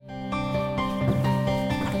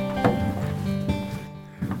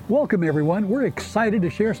Welcome everyone. We're excited to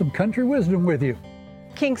share some country wisdom with you.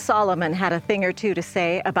 King Solomon had a thing or two to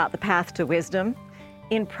say about the path to wisdom.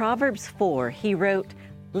 In Proverbs 4, he wrote,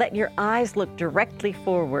 "Let your eyes look directly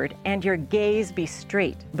forward and your gaze be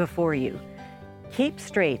straight before you. Keep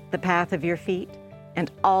straight the path of your feet,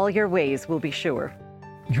 and all your ways will be sure."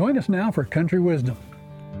 Join us now for Country Wisdom.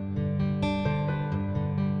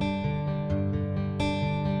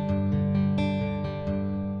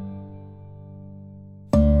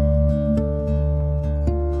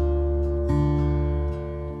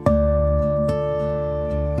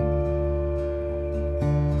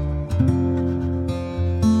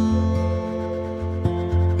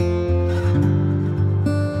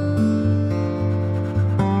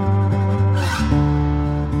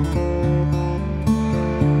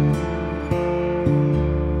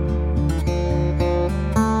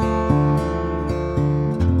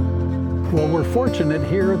 Well, we're fortunate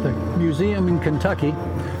here at the museum in Kentucky,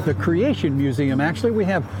 the Creation Museum. Actually, we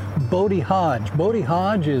have Bodie Hodge. Bodie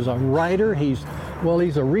Hodge is a writer. He's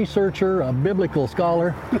a researcher, a biblical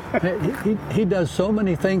scholar. he does so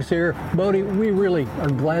many things here. Bodie, we really are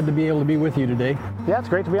glad to be able to be with you today. Yeah, it's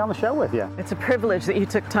great to be on the show with you. It's a privilege that you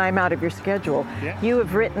took time out of your schedule. Yeah. You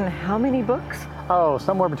have written how many books? Oh,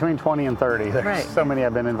 somewhere between 20 and 30. There's Right. so many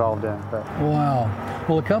I've been involved in. But. Wow.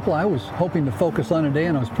 Well, a couple I was hoping to focus on today,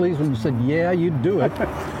 and I was pleased when you said, yeah, you'd do it,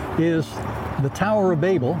 is the Tower of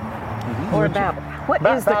Babel. Or Babel. What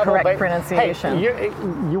is the correct pronunciation? Hey,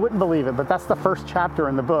 you wouldn't believe it, but that's the first chapter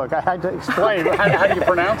in the book. I had to explain how do you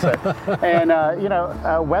pronounce it.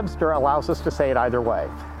 And, Webster allows us to say it either way.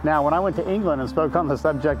 Now, when I went to England and spoke on the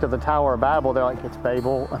subject of the Tower of Babel, they're like, it's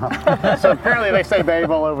Babel. So apparently they say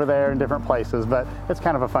Babel over there in different places, but it's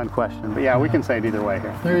kind of a fun question. But yeah, we can say it either way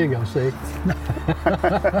here. There you go, see?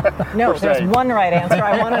 No, there's one right answer.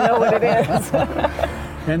 I want to know what it is.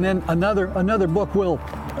 And then another book we'll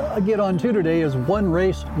get on to today is One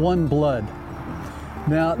Race, One Blood.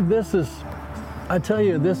 Now, this is a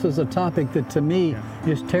topic that to me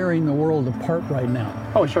is tearing the world apart right now.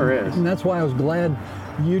 Oh, it sure is. And that's why I was glad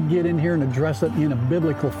you'd get in here and address it in a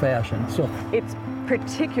biblical fashion. So It's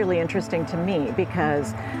particularly interesting to me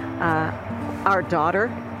because our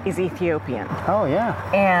daughter is Ethiopian. Oh, yeah.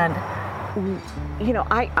 And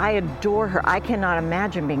I adore her. I cannot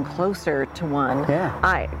imagine being closer to one.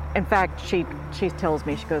 Yeah. In fact, she tells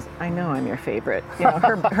me, she goes, "I know I'm your favorite."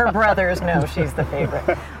 Her brothers know she's the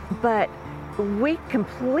favorite. But we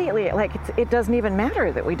completely, it doesn't even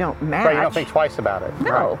matter that we don't match. Right, you don't think twice about it.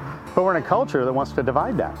 No. Right. But we're in a culture that wants to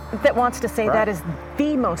divide that. That wants to say Right. that is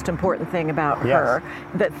the most important thing about Yes. her.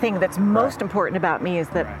 The thing that's most important about me is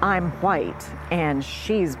that I'm white and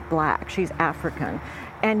she's black, she's African.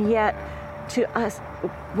 And yet, to us,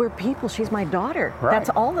 we're people. She's my daughter. Right. That's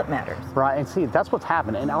all that matters. Right, and see, that's what's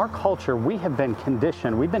happened. In our culture, we have been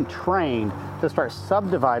conditioned, we've been trained to start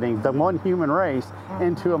subdividing the one human race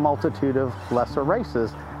into a multitude of lesser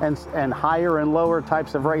races and higher and lower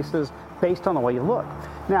types of races based on the way you look.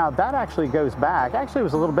 Now, that actually goes back, it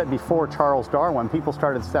was a little bit before Charles Darwin. People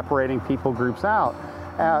started separating people groups out.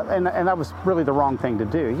 And that was really the wrong thing to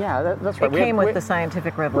do. Yeah, that's right. It came with the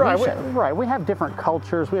scientific revolution. Right. We have different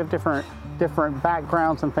cultures. We have different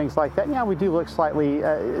backgrounds and things like that. Yeah, we do look slightly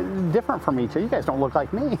different from each other. You guys don't look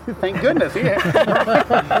like me. Thank goodness.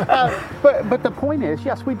 Yeah. But the point is,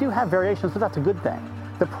 yes, we do have variations, but that's a good thing.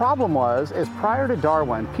 The problem is prior to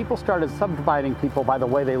Darwin, people started subdividing people by the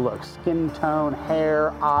way they look, skin tone,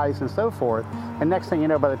 hair, eyes, and so forth. And next thing you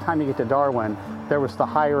know, by the time you get to Darwin, there was the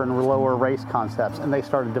higher and lower race concepts, and they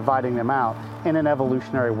started dividing them out in an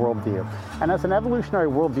evolutionary worldview. And as an evolutionary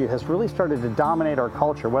worldview has really started to dominate our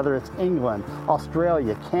culture, whether it's England,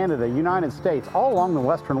 Australia, Canada, United States, all along the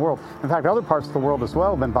Western world. In fact, other parts of the world as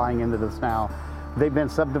well have been buying into this now. They've been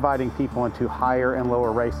subdividing people into higher and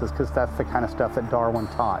lower races because that's the kind of stuff that Darwin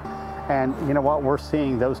taught. And you know what? We're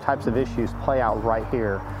seeing those types of issues play out right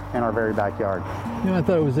here in our very backyard. I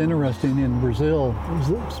thought it was interesting in Brazil.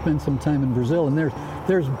 Spent some time in Brazil, and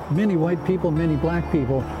there's many white people, many black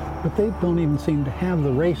people, but they don't even seem to have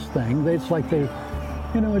the race thing. It's like it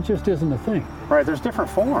just isn't a thing. Right, there's different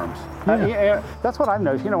forms. Yeah. That's what I've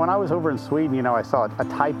noticed. When I was over in Sweden, I saw a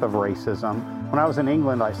type of racism. When I was in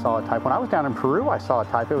England, I saw a type. When I was down in Peru, I saw a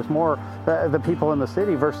type. It was more the people in the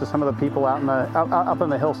city versus some of the people out up in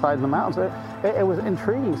the hillside and the mountains. It was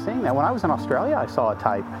intriguing seeing that. When I was in Australia, I saw a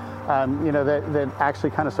type, that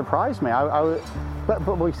actually kind of surprised me.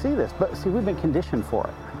 But we see this. But see, we've been conditioned for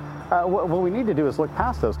it. What we need to do is look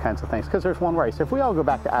past those kinds of things, because there's one race. If we all go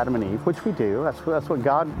back to Adam and Eve, which we do, that's what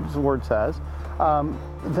God's word says,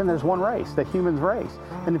 then there's one race, the human race.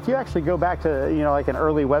 And if you actually go back to, like an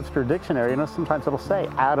early Webster dictionary, sometimes it'll say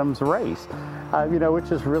Adam's race,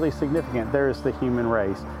 which is really significant. There's the human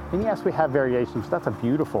race. And yes, we have variations. That's a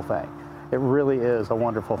beautiful thing. It really is a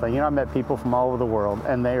wonderful thing. I met people from all over the world,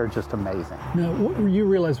 and they are just amazing. Now, you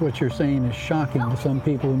realize what you're saying is shocking to some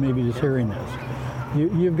people who may be just hearing this.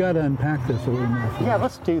 You've got to unpack this a little more. Yeah,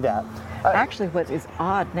 let's do that. Actually, what is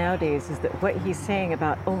odd nowadays is that what he's saying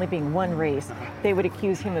about only being one race, they would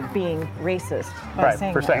accuse him of being racist by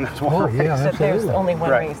saying there's one race. Yeah, that there's only one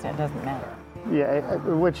Right. race and it doesn't matter. Yeah,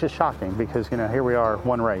 which is shocking, because here we are,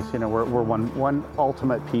 one race. We're one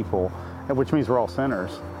ultimate people, which means we're all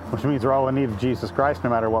sinners, which means we're all in need of Jesus Christ, no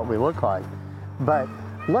matter what we look like. But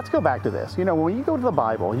let's go back to this. When you go to the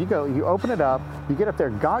Bible, you open it up, you get up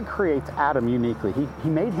there. God creates Adam uniquely. He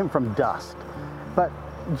made him from dust, but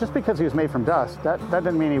just because he was made from dust, that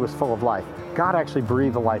doesn't mean he was full of life. God actually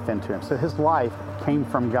breathed the life into him. So his life came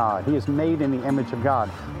from God. He is made in the image of God.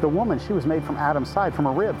 The woman, she was made from Adam's side, from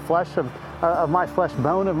a rib, flesh of my flesh,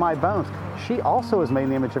 bone of my bones. She also is made in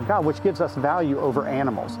the image of God, which gives us value over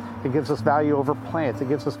animals. It gives us value over plants. It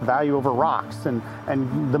gives us value over rocks and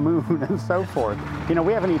the moon and so forth.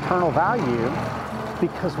 We have an eternal value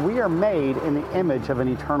because we are made in the image of an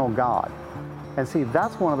eternal God. And see,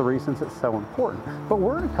 that's one of the reasons it's so important. But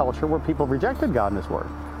we're in a culture where people rejected God and his word.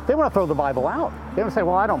 They want to throw the Bible out. They want to say,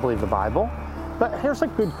 well, I don't believe the Bible. But here's a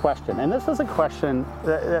good question, and this is a question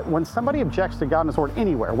that when somebody objects to God and his word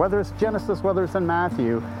anywhere, whether it's Genesis, whether it's in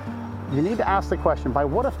Matthew, you need to ask the question, by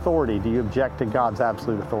what authority do you object to God's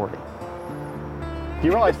absolute authority?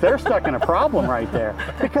 You realize they're stuck in a problem right there,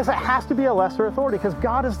 because it has to be a lesser authority, because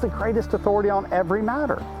God is the greatest authority on every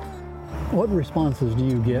matter. What responses do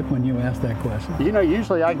you get when you ask that question?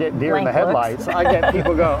 Usually I get deer in the headlights. I get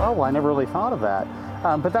people go, oh, well, I never really thought of that.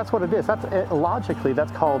 But that's what it is. Logically,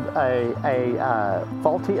 that's called a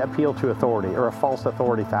faulty appeal to authority, or a false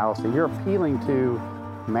authority fallacy. You're appealing to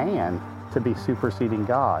man to be superseding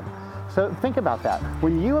God. So think about that.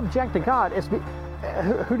 When you object to God,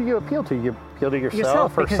 who do you appeal to? You appeal to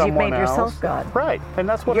yourself or because someone you've made else. yourself God. Right, and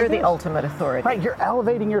that's what You're it is. the ultimate authority. Right, you're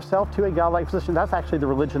elevating yourself to a godlike position. That's actually the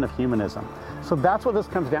religion of humanism. So that's what this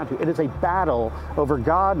comes down to. It is a battle over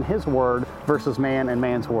God and his word versus man and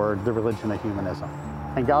man's word, the religion of humanism.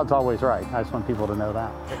 And God's always right. I just want people to know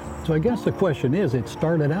that. So I guess the question is, it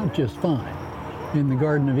started out just fine in the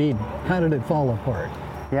Garden of Eden. How did it fall apart?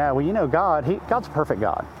 Yeah, well, God's a perfect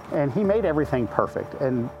God, and he made everything perfect.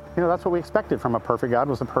 And that's what we expected from a perfect God,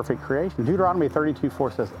 was a perfect creation. Deuteronomy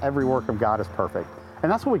 32:4 says every work of God is perfect.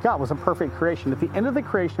 And that's what we got, was a perfect creation. At the end of the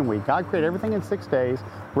creation week, God created everything in 6 days,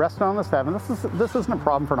 rested on the seventh. This isn't a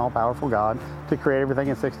problem for an all-powerful God to create everything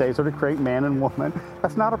in 6 days, or to create man and woman.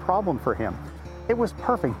 That's not a problem for him. It was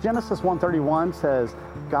perfect. Genesis 1:31 says,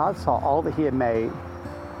 God saw all that he had made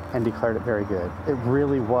and declared it very good. It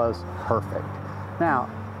really was perfect. Now,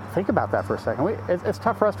 think about that for a second. It's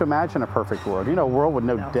tough for us to imagine a perfect world. A world with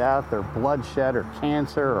no death or bloodshed or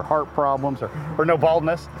cancer or heart problems or no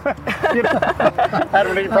baldness.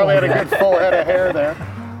 Adam and Eve probably had a good full head of hair there.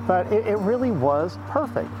 But it really was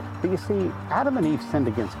perfect. But you see, Adam and Eve sinned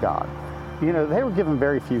against God. They were given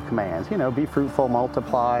very few commands. Be fruitful,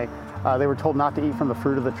 multiply. They were told not to eat from the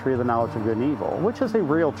fruit of the tree of the knowledge of good and evil, which is a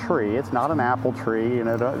real tree. It's not an apple tree. You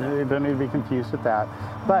don't need to be confused with that.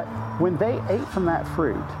 But when they ate from that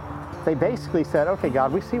fruit, they basically said, okay,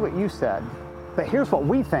 God, we see what you said, but here's what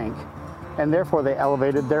we think. And therefore they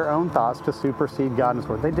elevated their own thoughts to supersede God and his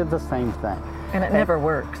word. They did the same thing. And it never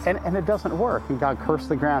works. And it doesn't work. And God cursed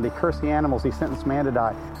the ground. He cursed the animals. He sentenced man to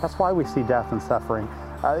die. That's why we see death and suffering.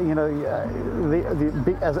 As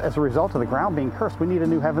a result of the ground being cursed, we need a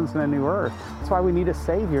new heavens and a new earth. That's why we need a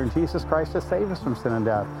Savior, and Jesus Christ to save us from sin and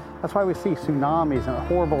death. That's why we see tsunamis and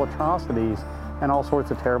horrible atrocities and all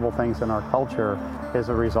sorts of terrible things in our culture as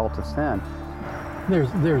a result of sin.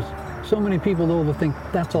 There's so many people, though, that think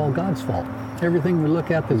that's all God's fault. Everything we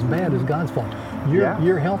look at that's bad is God's fault.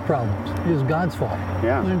 Your health problems is God's fault.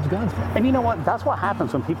 Yeah. It's God's fault. And you know what? That's what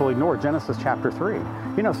happens when people ignore Genesis chapter 3.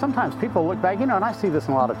 Sometimes people look back, and I see this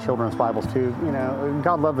in a lot of children's Bibles too.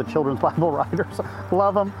 God loved the children's Bible writers.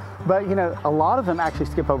 Love them. But, a lot of them actually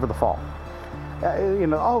skip over the fall.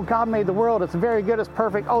 Oh, God made the world. It's very good. It's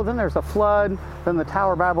perfect. Oh, then there's a flood. Then the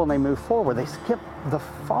Tower of Babel, and they move forward. They skip the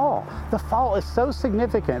fall. The fall is so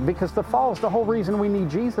significant because the fall is the whole reason we need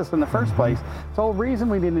Jesus in the first place. It's the whole reason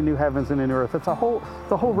we need a new heavens and a new earth. It's the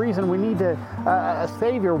whole reason we need a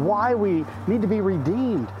Savior, why we need to be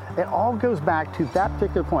redeemed. It all goes back to that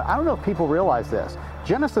particular point. I don't know if people realize this.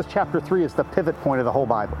 Genesis chapter 3 is the pivot point of the whole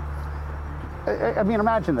Bible. I mean,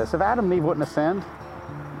 imagine this. If Adam and Eve wouldn't have sinned,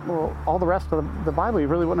 well, all the rest of the Bible, you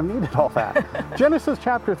really wouldn't have needed all that. Genesis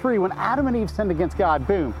chapter 3, when Adam and Eve sinned against God,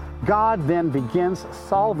 boom, God then begins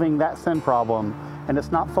solving that sin problem, and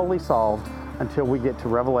it's not fully solved until we get to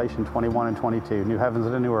Revelation 21 and 22, new heavens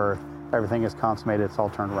and a new earth. Everything is consummated, it's all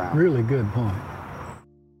turned around. Really good point.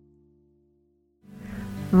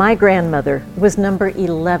 My grandmother was number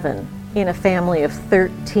 11 in a family of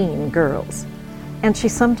 13 girls, and she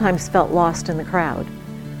sometimes felt lost in the crowd.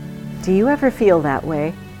 Do you ever feel that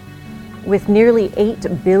way? With nearly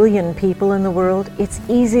 8 billion people in the world, it's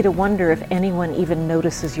easy to wonder if anyone even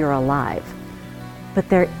notices you're alive. But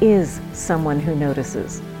there is someone who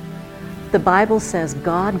notices. The Bible says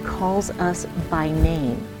God calls us by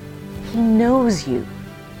name. He knows you,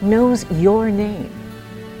 knows your name.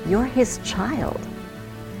 You're His child.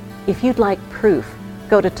 If you'd like proof,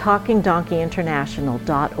 go to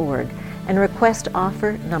TalkingDonkeyInternational.org and request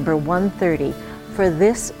offer number 130 for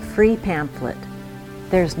this free pamphlet,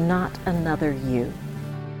 There's Not Another You.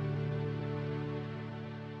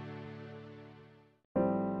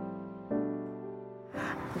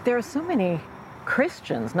 There are so many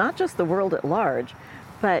Christians, not just the world at large,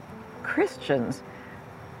 but Christians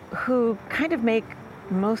who kind of make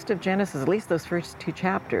most of Genesis, at least those first 2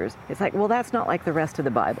 chapters, it's like, well, that's not like the rest of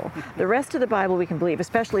the Bible. The rest of the Bible we can believe,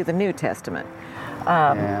 especially the New Testament.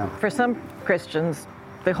 For some Christians,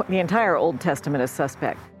 the entire Old Testament is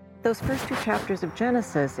suspect. Those first 2 chapters of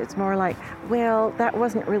Genesis, it's more like, well, that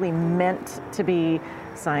wasn't really meant to be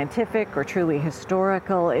scientific or truly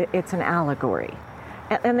historical. It's an allegory.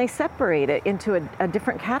 And they separate it into a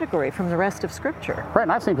different category from the rest of Scripture. Right,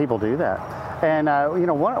 and I've seen people do that. And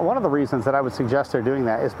one of the reasons that I would suggest they're doing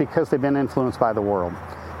that is because they've been influenced by the world.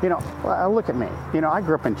 Look at me. I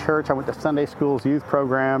grew up in church. I went to Sunday schools, youth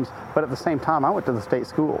programs, but at the same time, I went to the state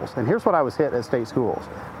schools. And here's what I was hit at state schools.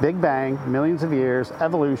 Big Bang, millions of years,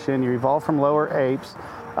 evolution, you evolved from lower apes,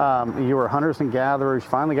 you were hunters and gatherers, you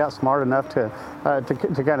finally got smart enough to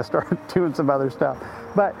kind of start doing some other stuff.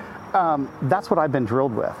 But that's what I've been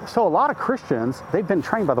drilled with. So a lot of Christians, they've been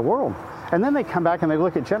trained by the world. And then they come back and they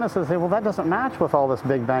look at Genesis and say, well, that doesn't match with all this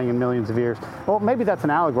Big Bang and millions of years. Well, maybe that's an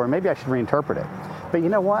allegory. Maybe I should reinterpret it. But you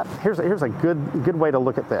know what? Here's a good way to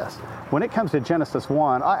look at this. When it comes to Genesis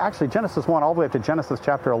 1, actually Genesis 1 all the way up to Genesis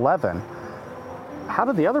chapter 11, how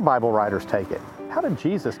did the other Bible writers take it? How did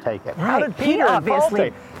Jesus take it? Right. How did Peter and Paul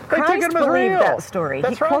take it? They took it as believed real. That story.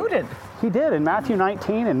 That's he quoted. He did. In Matthew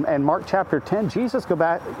 19 and Mark chapter 10, Jesus go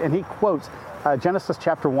back and he quotes Genesis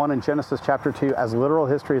chapter 1 and Genesis chapter 2 as literal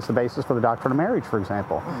history as the basis for the doctrine of marriage, for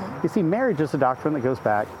example. Mm-hmm. You see, marriage is a doctrine that goes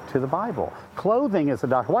back to the Bible. Clothing is a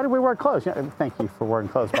doctrine. Why do we wear clothes? Thank you for wearing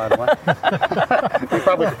clothes, by the way. You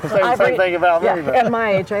probably say the same thing about me. But. At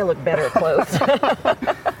my age, I look better clothed.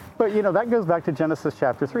 But that goes back to Genesis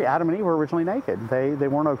chapter 3. Adam and Eve were originally naked. They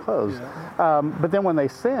wore no clothes. Yeah. But then when they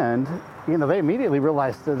sinned, they immediately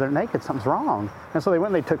realized that they're naked, something's wrong. And so they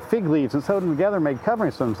went and they took fig leaves and sewed them together and made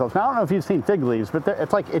coverings for themselves. Now, I don't know if you've seen fig leaves, but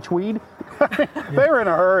it's like itchweed. They were in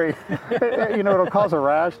a hurry. It'll cause a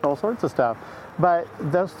rash and all sorts of stuff. But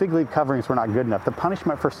those fig leaf coverings were not good enough. The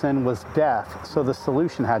punishment for sin was death, so the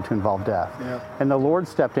solution had to involve death. Yeah. And the Lord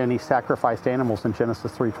stepped in, He sacrificed animals in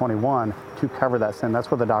Genesis 3:21 to cover that sin. That's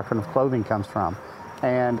where the doctrine of clothing comes from.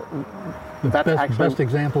 And that's the best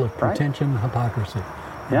example of pretension, right? Hypocrisy.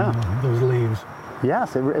 Yeah. Those leaves.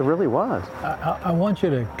 Yes, it really was. I want you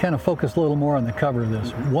to kind of focus a little more on the cover of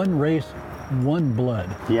this. One race, one blood.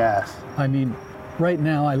 Yes. I mean, right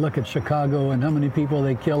now I look at Chicago and how many people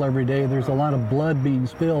they kill every day. There's a lot of blood being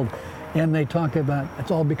spilled. And they talk about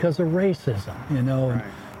it's all because of racism, right.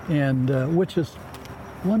 and which is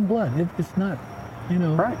one blood. It's not,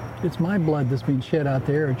 right. It's my blood that's being shed out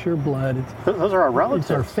there. It's your blood. Those are our relatives.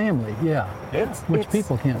 It's our family, yeah. Which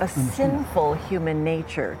people can't understand. Sinful human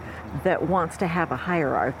nature that wants to have a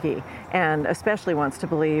hierarchy and especially wants to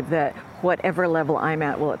believe that whatever level I'm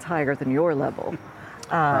at, well, it's higher than your level.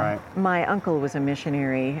 Right. My uncle was a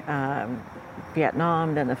missionary,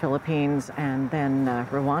 Vietnam, then the Philippines, and then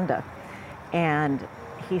Rwanda. And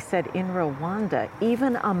he said in Rwanda,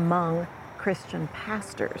 even among Christian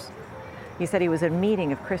pastors, he said he was at a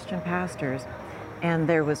meeting of Christian pastors, and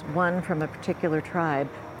there was one from a particular tribe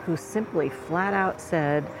who simply flat out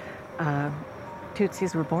said,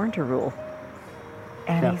 Tutsis were born to rule.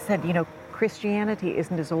 And he said, Christianity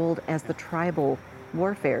isn't as old as the tribal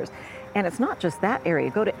warfares. And it's not just that area.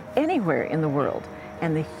 Go to anywhere in the world,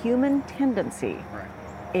 and the human tendency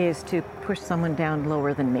is to push someone down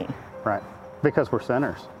lower than me. Right, because we're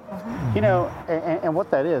sinners. Mm-hmm. And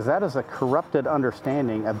what that is a corrupted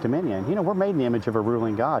understanding of dominion. We're made in the image of a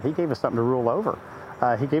ruling God. He gave us something to rule over.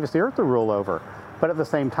 He gave us the earth to rule over. But at the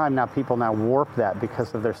same time, now people now warp that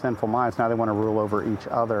because of their sinful minds. Now they want to rule over each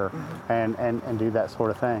other and do that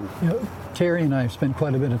sort of thing. You know, Terry and I have spent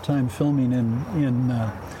quite a bit of time filming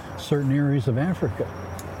in certain areas of Africa.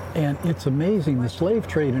 And it's amazing, the slave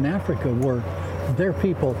trade in Africa where they're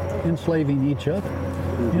people enslaving each other.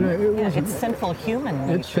 You know, it's sinful human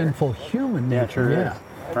nature. It's sinful human nature, yeah.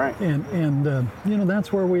 Right. And you know,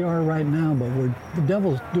 that's where we are right now, but the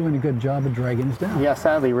devil's doing a good job of dragging us down. Yeah,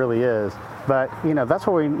 sadly, he really is. But, you know, that's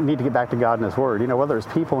where we need to get back to God and His Word. You know, whether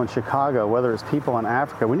it's people in Chicago, whether it's people in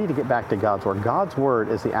Africa, we need to get back to God's Word. God's Word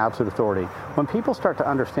is the absolute authority. When people start to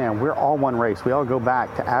understand we're all one race, we all go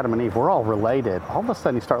back to Adam and Eve, we're all related, all of a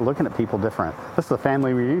sudden you start looking at people different. This is a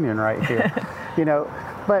family reunion right here. You know,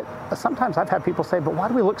 but sometimes I've had people say, but why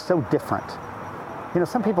do we look so different? You know,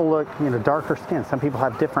 some people look, you know, darker skin. Some people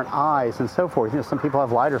have different eyes and so forth. You know, some people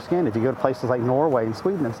have lighter skin if you go to places like Norway and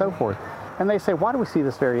Sweden and so forth. And they say, why do we see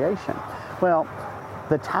this variation? Well,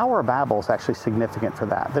 the Tower of Babel is actually significant for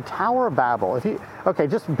that. The Tower of Babel,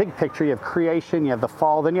 just big picture, you have creation, you have the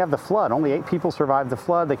fall, then you have the flood. Only 8 people survived the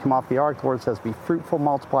flood. They come off the ark. The Lord says, be fruitful,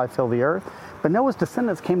 multiply, fill the earth. But Noah's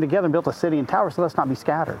descendants came together and built a city and tower, so let's not be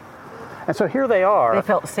scattered. And so here they are. They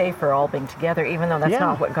felt safer all being together, even though that's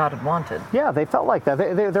not what God had wanted. Yeah, they felt like that.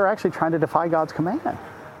 They're actually trying to defy God's command.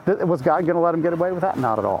 Was God going to let them get away with that?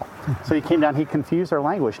 Not at all. So He came down, He confused their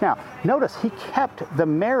language. Now, notice He kept the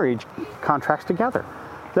marriage contracts together.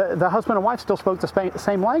 The husband and wife still spoke the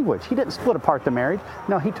same language. He didn't split apart the marriage.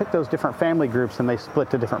 No, He took those different family groups and they split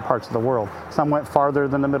to different parts of the world. Some went farther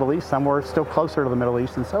than the Middle East, some were still closer to the Middle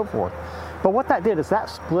East and so forth. But what that did is that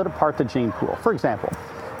split apart the gene pool. For example,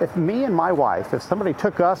 if me and my wife, if somebody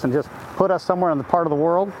took us and just put us somewhere in the part of the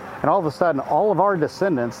world, and all of a sudden all of our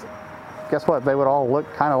descendants, guess what? They would all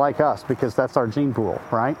look kind of like us because that's our gene pool,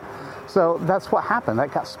 right? So that's what happened.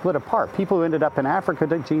 That got split apart. People who ended up in Africa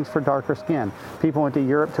took genes for darker skin. People went to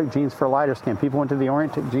Europe, took genes for lighter skin. People went to the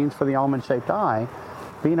Orient, took genes for the almond-shaped eye.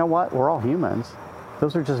 But you know what? We're all humans.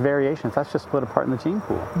 Those are just variations. That's just split apart in the gene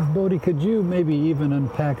pool. Bodie, could you maybe even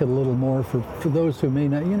unpack it a little more for those who may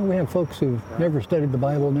not, you know, we have folks who've never studied the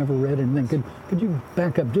Bible, never read anything. Could you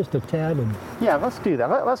back up just a tad? Yeah, let's do that.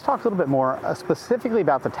 Let's talk a little bit more specifically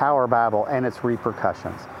about the Tower of Babel and its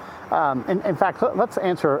repercussions. In fact, let's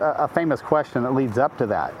answer a famous question that leads up to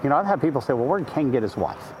that. You know, I've had people say, well, where did Cain get his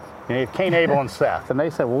wife? You know, Cain, Abel, and Seth. And they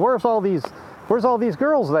said, well, where's all these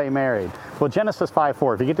girls they married? Well, Genesis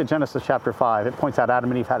 5:4, if you get to Genesis chapter 5, it points out Adam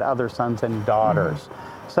and Eve had other sons and daughters.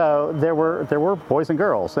 Mm-hmm. So there were boys and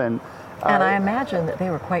girls. And I imagine that they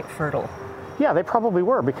were quite fertile. Yeah, they probably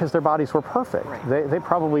were because their bodies were perfect. Right. They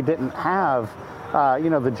probably didn't have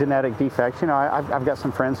the genetic defects. You know, I've got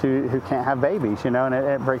some friends who can't have babies, you know, and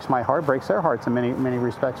it breaks my heart, breaks their hearts in many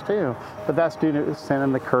respects too. But that's due to sin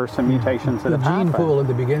and the curse and mutations that have happened. The gene pool at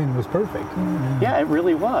the beginning was perfect. Yeah, it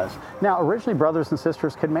really was. Now, originally brothers and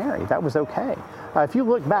sisters could marry. That was okay. If you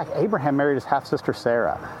look back, Abraham married his half-sister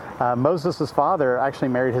Sarah. Moses' father actually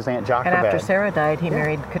married his aunt Jochebed. And after Sarah died, he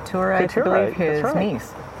married Keturah, I believe, his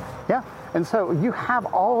niece. Yeah. And so you have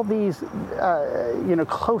all these,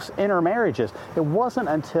 close intermarriages. It wasn't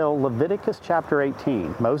until Leviticus chapter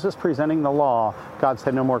 18, Moses presenting the law, God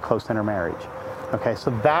said no more close intermarriage. Okay,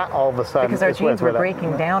 so that all of a sudden... Because our genes were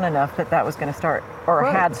breaking down enough that was going to start, or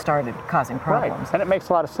had started causing problems. Right, and it makes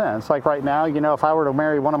a lot of sense. Like right now, you know, if I were to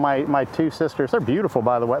marry one of my 2 sisters, they're beautiful,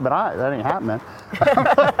 by the way, but that ain't happening.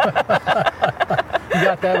 You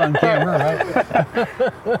got that on camera, right?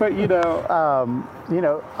 But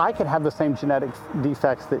I could have the same genetic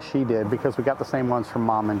defects that she did because we got the same ones from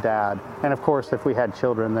mom and dad. And of course, if we had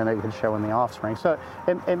children, then it could show in the offspring. So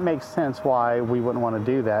it makes sense why we wouldn't want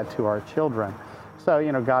to do that to our children. So,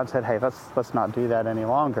 you know, God said, hey, let's not do that any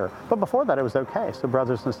longer. But before that, it was okay. So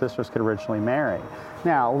brothers and sisters could originally marry.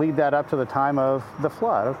 Now, lead that up to the time of the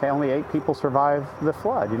flood. Okay, only 8 people survived the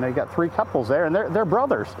flood. You know, you got 3 couples there, and they're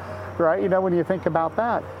brothers, right? You know, when you think about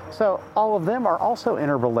that. So all of them are also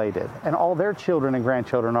interrelated, and all their children and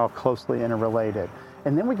grandchildren are all closely interrelated.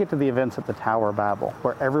 And then we get to the events at the Tower of Babel,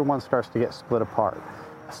 where everyone starts to get split apart.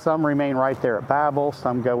 Some remain right there at Babel.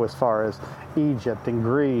 Some go as far as Egypt and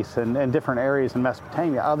Greece and different areas in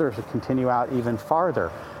Mesopotamia. Others continue out even farther.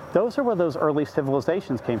 Those are where those early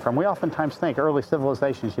civilizations came from. We oftentimes think early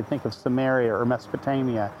civilizations, you think of Samaria or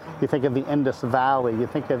Mesopotamia. You think of the Indus Valley. You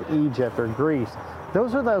think of Egypt or Greece.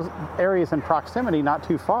 Those are those areas in proximity not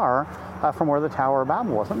too far from where the Tower of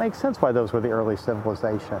Babel was. It makes sense why those were the early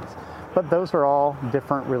civilizations. But those are all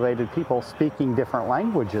different related people speaking different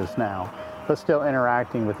languages now, but still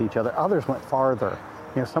interacting with each other. Others went farther.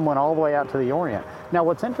 You know, some went all the way out to the Orient. Now,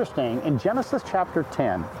 what's interesting, in Genesis chapter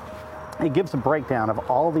 10, it gives a breakdown of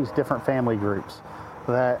all these different family groups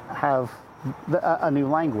that have a new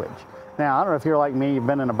language. Now, I don't know if you're like me, you've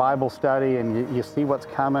been in a Bible study and you see what's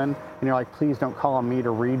coming, and you're like, please don't call on me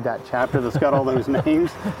to read that chapter that's got all those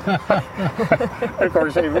names. Of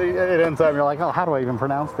course, it ends up, you're like, oh, how do I even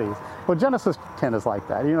pronounce these? Well, Genesis 10 is like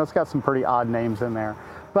that. It's got some pretty odd names in there.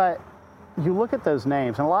 But you look at those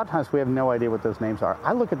names, and a lot of times we have no idea what those names are.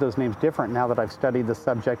 I look at those names different now that I've studied the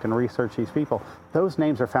subject and researched these people. Those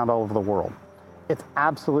names are found all over the world. It's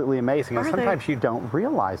absolutely amazing, and sometimes you don't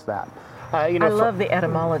realize that. I love the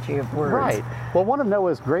etymology of words. Right. Well, one of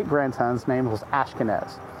Noah's great-grandsons' name was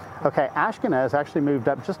Ashkenaz. Okay, Ashkenaz actually moved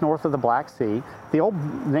up just north of the Black Sea. The old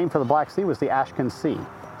name for the Black Sea was the Ashken Sea.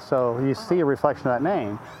 So you see a reflection of that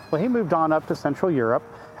name. Well, he moved on up to Central Europe,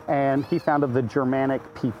 and he founded the Germanic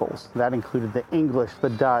peoples. That included the English, the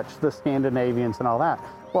Dutch, the Scandinavians, and all that.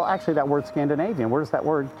 Well, actually, that word Scandinavian, where does that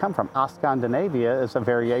word come from? Scandinavia is a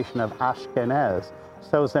variation of Ashkenaz.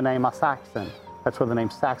 So is the name Saxon. That's where the name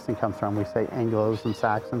Saxon comes from. We say Anglos and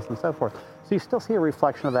Saxons and so forth. So you still see a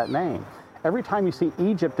reflection of that name. Every time you see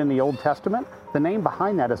Egypt in the Old Testament, the name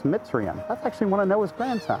behind that is Mitzrayim. That's actually one of Noah's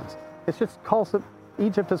grandsons. It's just calls it,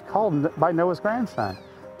 Egypt is called by Noah's grandson.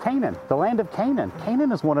 Canaan, the land of Canaan.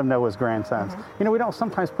 Canaan is one of Noah's grandsons. Mm-hmm. We don't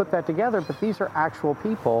sometimes put that together, but these are actual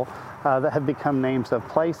people that have become names of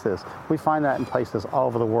places. We find that in places all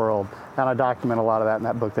over the world, and I document a lot of that in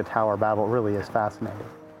that book, The Tower of Babel. It really is fascinating.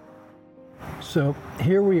 So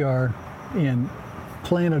here we are in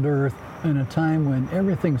planet Earth in a time when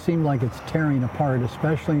everything seemed like it's tearing apart,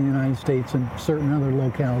 especially in the United States and certain other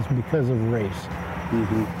locales because of race.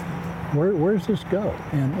 Mm-hmm. Where does this go?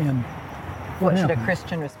 And what should a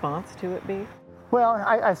Christian response to it be? Well,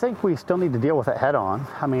 I think we still need to deal with it head on.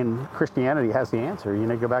 I mean, Christianity has the answer.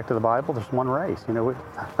 Go back to the Bible, there's one race.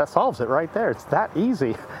 That solves it right there. It's that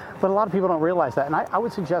easy. But a lot of people don't realize that. And I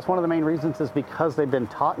would suggest one of the main reasons is because they've been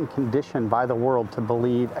taught and conditioned by the world to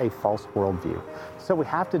believe a false worldview. So we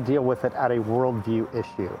have to deal with it at a worldview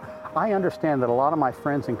issue. I understand that a lot of my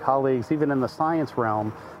friends and colleagues, even in the science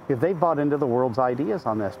realm, they've bought into the world's ideas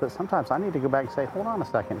on this. But sometimes I need to go back and say, hold on a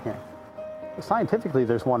second here. Scientifically,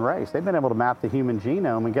 there's one race. They've been able to map the human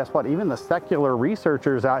genome, and guess what? Even the secular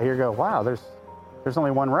researchers out here go, wow, there's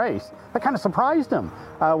only one race. That kind of surprised them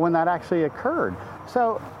when that actually occurred.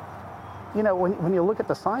 So, when you look at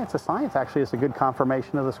the science actually is a good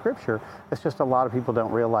confirmation of the scripture. It's just a lot of people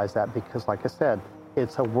don't realize that because, like I said,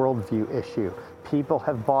 it's a worldview issue. People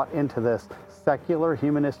have bought into this secular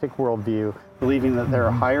humanistic worldview, believing that there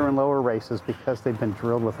are higher and lower races because they've been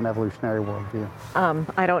drilled with an evolutionary worldview.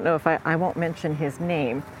 I don't know if I won't mention his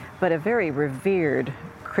name, but a very revered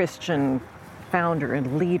Christian founder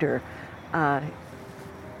and leader,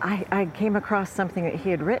 I came across something that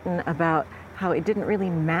he had written about how it didn't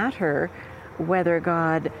really matter whether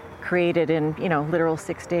God created in, literal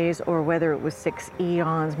 6 days or whether it was 6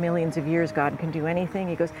 eons, millions of years, God can do anything.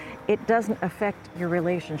 He goes, it doesn't affect your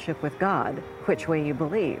relationship with God, which way you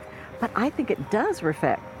believe. But I think it does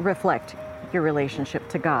reflect your relationship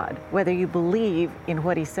to God, whether you believe in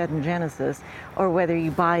what he said in Genesis or whether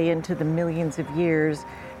you buy into the millions of years.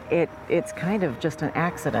 It's kind of just an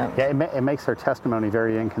accident. Yeah, it makes their testimony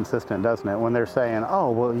very inconsistent, doesn't it? When they're saying,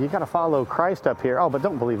 oh, well, you got to follow Christ up here. Oh, but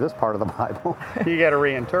don't believe this part of the Bible. You got to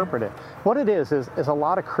reinterpret it. What it is a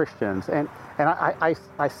lot of Christians, and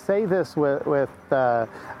I say this with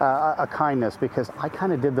a kindness because I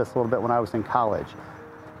kind of did this a little bit when I was in college.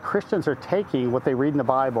 Christians are taking what they read in the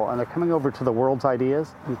Bible and they're coming over to the world's ideas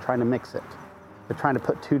and trying to mix it. They're trying to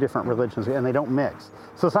put two different religions and they don't mix.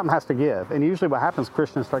 So something has to give. And usually what happens,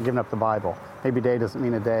 Christians start giving up the Bible. Maybe day doesn't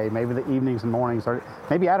mean a day. Maybe the evenings and mornings are,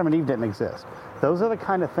 maybe Adam and Eve didn't exist. Those are the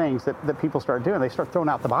kind of things that people start doing. They start throwing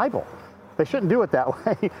out the Bible. They shouldn't do it that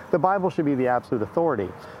way. The Bible should be the absolute authority.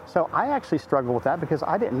 So I actually struggle with that because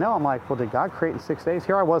I didn't know. I'm like, well, did God create in 6 days?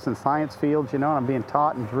 Here I was in science fields, and I'm being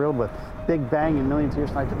taught and drilled with Big Bang and millions of years,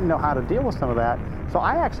 and I didn't know how to deal with some of that. So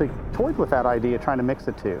I actually toyed with that idea, trying to mix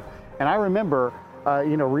the two. And I remember,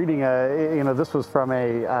 reading, this was from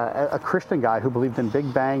a Christian guy who believed in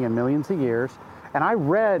Big Bang and millions of years. And I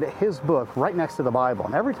read his book right next to the Bible.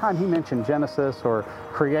 And every time he mentioned Genesis or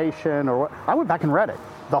creation I went back and read it.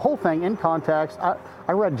 The whole thing in context.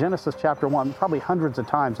 I read Genesis chapter 1 probably hundreds of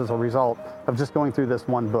times as a result of just going through this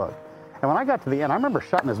one book. And when I got to the end, I remember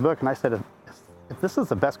shutting his book and I said, if this is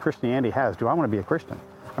the best Christianity has, do I want to be a Christian?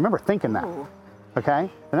 I remember thinking that. Ooh. Okay? And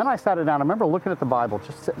then I sat it down. I remember looking at the Bible,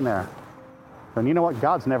 just sitting there. And you know what?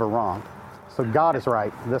 God's never wrong. So God is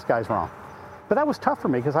right. This guy's wrong. But that was tough for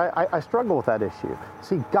me because I struggle with that issue.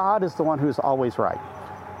 See, God is the one who's always right.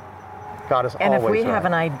 God is always right. And if we have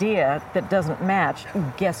an idea that doesn't match,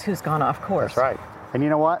 guess who's gone off course? That's right. And you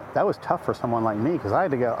know what? That was tough for someone like me because I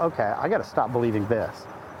had to go, okay, I got to stop believing this.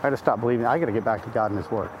 I got to stop believing. I got to get back to God and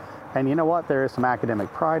His Word. And you know what? There is some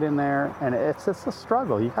academic pride in there, and it's a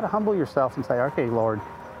struggle. You got to humble yourself and say, okay, Lord,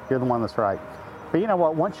 you're the one that's right. But you know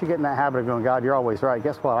what? Once you get in that habit of going, God, you're always right,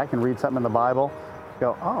 guess what? I can read something in the Bible,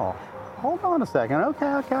 go, oh, hold on a second. Okay,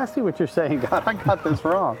 I see what you're saying, God. I got this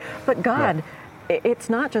wrong. But God, it's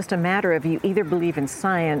not just a matter of you either believe in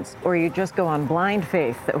science or you just go on blind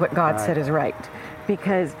faith that what God said is right.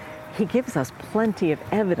 Because He gives us plenty of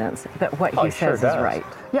evidence that what He says is right.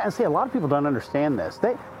 Yeah, and see, a lot of people don't understand this.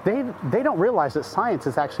 They don't realize that science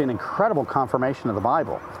is actually an incredible confirmation of the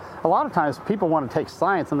Bible. A lot of times people want to take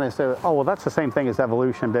science and they say, oh, well, that's the same thing as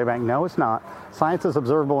evolution, Big Bang. No, it's not. Science is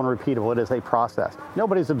observable and repeatable. It is a process.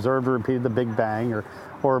 Nobody's observed or repeated the Big Bang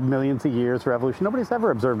or millions of years of evolution. Nobody's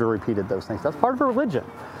ever observed or repeated those things. That's part of a religion.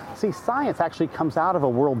 See, science actually comes out of a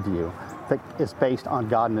worldview that is based on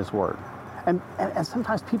God and His Word. And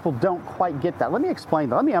sometimes people don't quite get that. Let me explain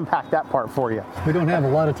that. Let me unpack that part for you. We don't have a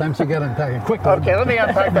lot of time, so you got to unpack it quickly. Okay, let me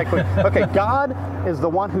unpack that quick. Okay, God is the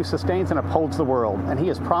one who sustains and upholds the world, and He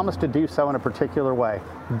has promised to do so in a particular way.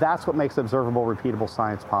 That's what makes observable, repeatable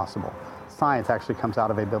science possible. Science actually comes out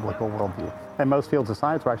of a biblical worldview. And most fields of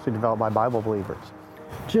science were actually developed by Bible believers.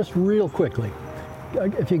 Just real quickly,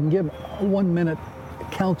 if you can give 1 minute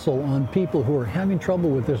counsel on people who are having trouble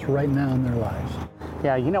with this right now in their lives.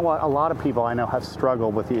 Yeah, you know what? A lot of people I know have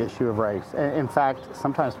struggled with the issue of race. In fact,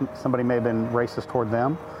 sometimes somebody may have been racist toward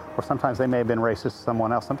them, or sometimes they may have been racist to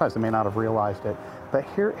someone else. Sometimes they may not have realized it. But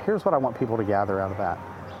here's what I want people to gather out of that.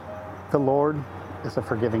 The Lord is a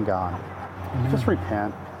forgiving God. Mm-hmm. Just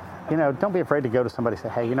repent. You know, don't be afraid to go to somebody and say,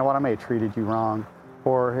 hey, you know what? I may have treated you wrong.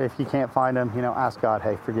 Or if you can't find Him, you know, ask God,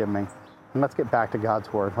 hey, forgive me. And let's get back to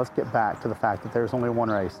God's Word. Let's get back to the fact that there's only one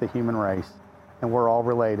race, the human race, and we're all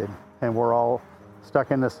related, and we're all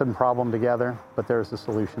stuck in this problem together, but there's a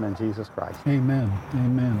solution in Jesus Christ. Amen.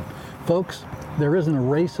 Amen. Folks, there isn't a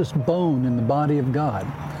racist bone in the body of God.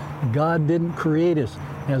 God didn't create us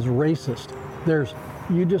as racist.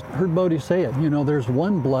 You just heard Bodie say it, you know, there's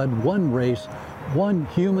one blood, one race, one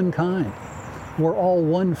humankind. We're all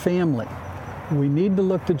one family. We need to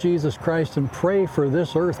look to Jesus Christ and pray for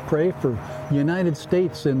this earth, pray for the United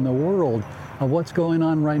States and the world of what's going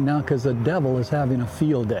on right now, because the devil is having a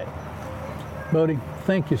field day. Bodie,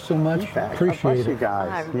 thank you so much. Appreciate it. You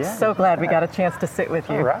guys. I'm so glad we got a chance to sit with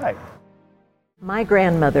you. All right. My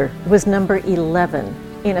grandmother was number 11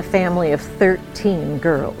 in a family of 13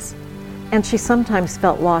 girls, and she sometimes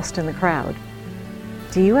felt lost in the crowd.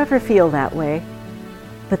 Do you ever feel that way?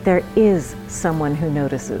 But there is someone who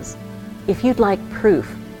notices. If you'd like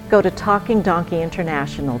proof, go to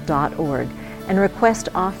talkingdonkeyinternational.org and request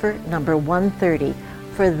offer number 130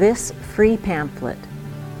 for this free pamphlet,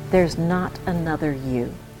 There's Not Another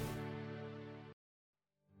You.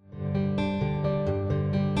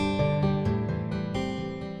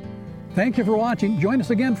 Thank you for watching. Join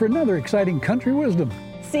us again for another exciting Country Wisdom.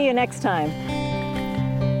 See you next time.